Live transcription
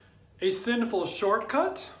A sinful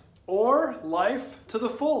shortcut or life to the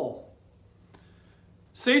full?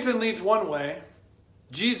 Satan leads one way,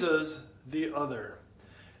 Jesus the other.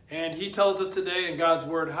 And he tells us today in God's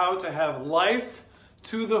Word how to have life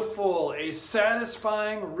to the full, a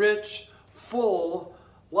satisfying, rich, full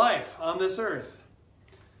life on this earth.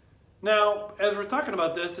 Now, as we're talking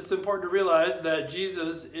about this, it's important to realize that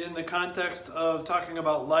Jesus, in the context of talking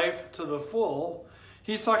about life to the full,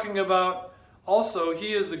 he's talking about also,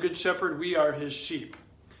 he is the good shepherd, we are his sheep.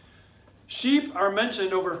 Sheep are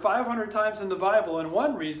mentioned over 500 times in the Bible, and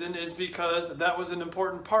one reason is because that was an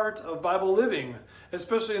important part of Bible living.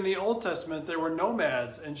 Especially in the Old Testament, there were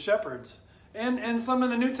nomads and shepherds, and some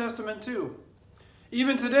in the New Testament too.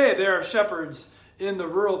 Even today, there are shepherds in the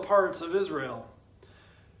rural parts of Israel.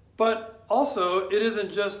 But also, it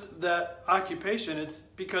isn't just that occupation, it's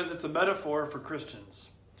because it's a metaphor for Christians.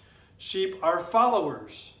 Sheep are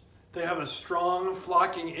followers. They have a strong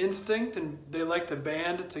flocking instinct and they like to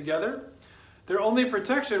band together. Their only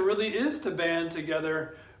protection really is to band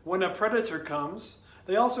together when a predator comes.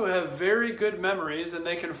 They also have very good memories and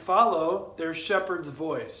they can follow their shepherd's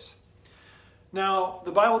voice. Now,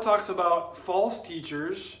 the Bible talks about false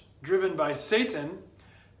teachers driven by Satan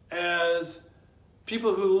as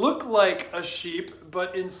people who look like a sheep,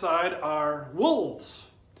 but inside are wolves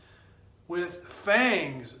with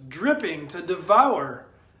fangs dripping to devour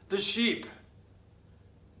the sheep.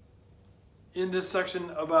 In this section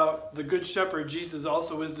about the Good Shepherd, Jesus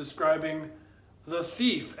also is describing the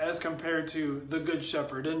thief as compared to the Good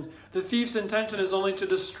Shepherd. And the thief's intention is only to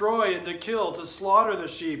destroy and to kill, to slaughter the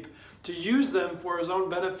sheep, to use them for his own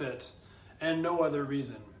benefit and no other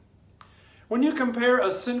reason. When you compare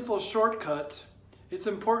a sinful shortcut, it's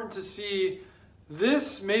important to see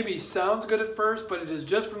this maybe sounds good at first, but it is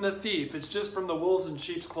just from the thief. It's just from the wolves in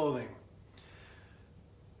sheep's clothing.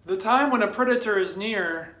 The time when a predator is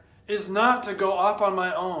near is not to go off on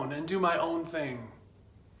my own and do my own thing.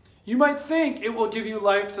 You might think it will give you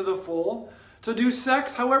life to the full, to do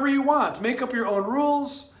sex however you want. Make up your own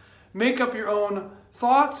rules, make up your own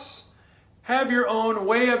thoughts, have your own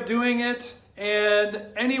way of doing it, and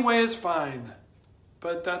any way is fine.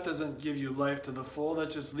 But that doesn't give you life to the full. That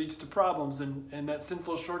just leads to problems, and that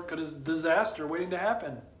sinful shortcut is disaster waiting to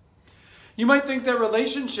happen. You might think that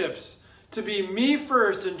relationships, to be me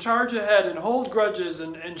first and charge ahead and hold grudges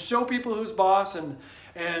and show people who's boss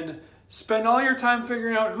and spend all your time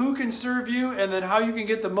figuring out who can serve you and then how you can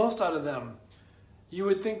get the most out of them. You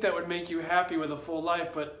would think that would make you happy with a full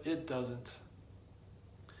life, but it doesn't.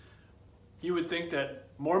 You would think that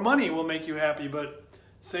more money will make you happy, but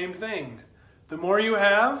same thing. The more you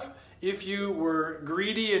have, if you were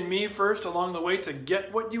greedy and me first along the way to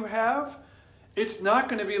get what you have, it's not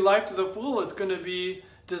going to be life to the full. It's going to be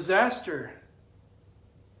disaster.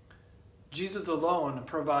 Jesus alone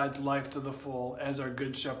provides life to the full as our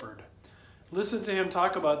good shepherd. Listen to him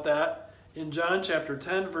talk about that in John chapter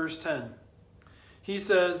 10, verse 10. He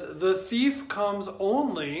says, "The thief comes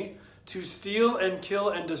only to steal and kill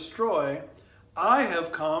and destroy. I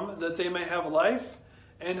have come that they may have life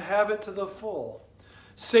and have it to the full."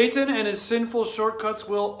 Satan and his sinful shortcuts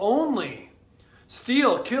will only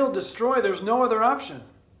steal, kill, destroy. There's no other option.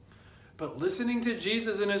 But listening to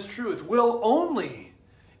Jesus and his truth will only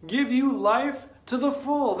give you life to the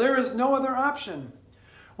full. There is no other option.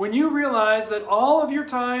 When you realize that all of your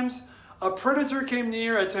times a predator came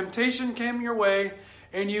near, a temptation came your way,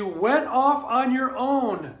 and you went off on your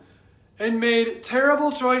own and made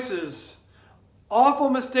terrible choices, awful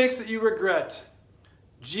mistakes that you regret,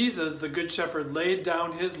 Jesus, the Good Shepherd, laid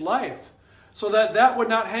down his life so that that would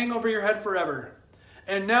not hang over your head forever.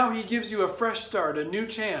 And now he gives you a fresh start, a new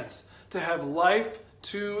chance to have life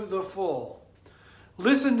to the full.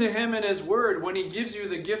 Listen to him in his word when he gives you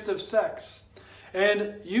the gift of sex.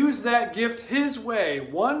 And use that gift his way,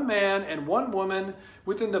 one man and one woman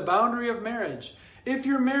within the boundary of marriage. If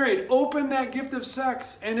you're married, open that gift of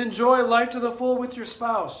sex and enjoy life to the full with your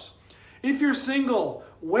spouse. If you're single,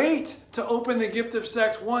 wait to open the gift of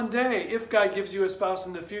sex one day if God gives you a spouse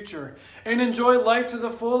in the future, and enjoy life to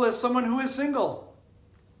the full as someone who is single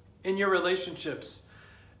in your relationships.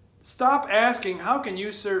 Stop asking, how can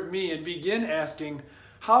you serve me? And begin asking,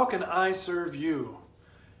 how can I serve you?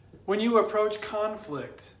 When you approach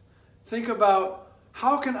conflict, think about,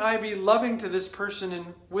 how can I be loving to this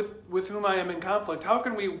person with whom I am in conflict? How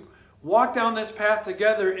can we walk down this path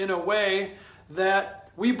together in a way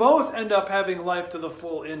that we both end up having life to the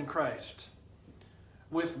full in Christ?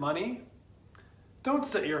 With money? Don't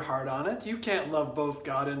set your heart on it. You can't love both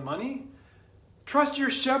God and money. Trust your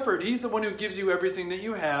shepherd. He's the one who gives you everything that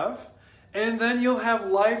you have. And then you'll have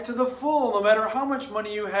life to the full, no matter how much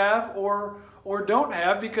money you have or or don't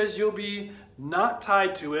have, because you'll be not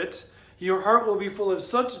tied to it. Your heart will be full of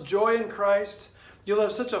such joy in Christ. You'll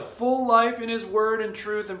have such a full life in His Word and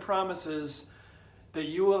truth and promises that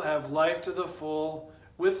you will have life to the full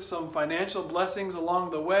with some financial blessings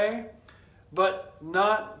along the way, but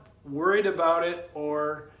not worried about it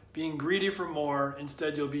or being greedy for more.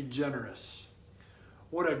 Instead, you'll be generous.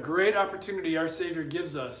 What a great opportunity our Savior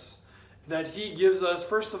gives us, that He gives us,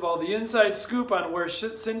 first of all, the inside scoop on where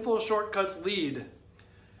sinful shortcuts lead,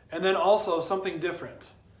 and then also something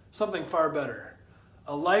different, something far better.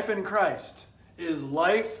 A life in Christ is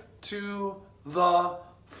life to the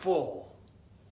full.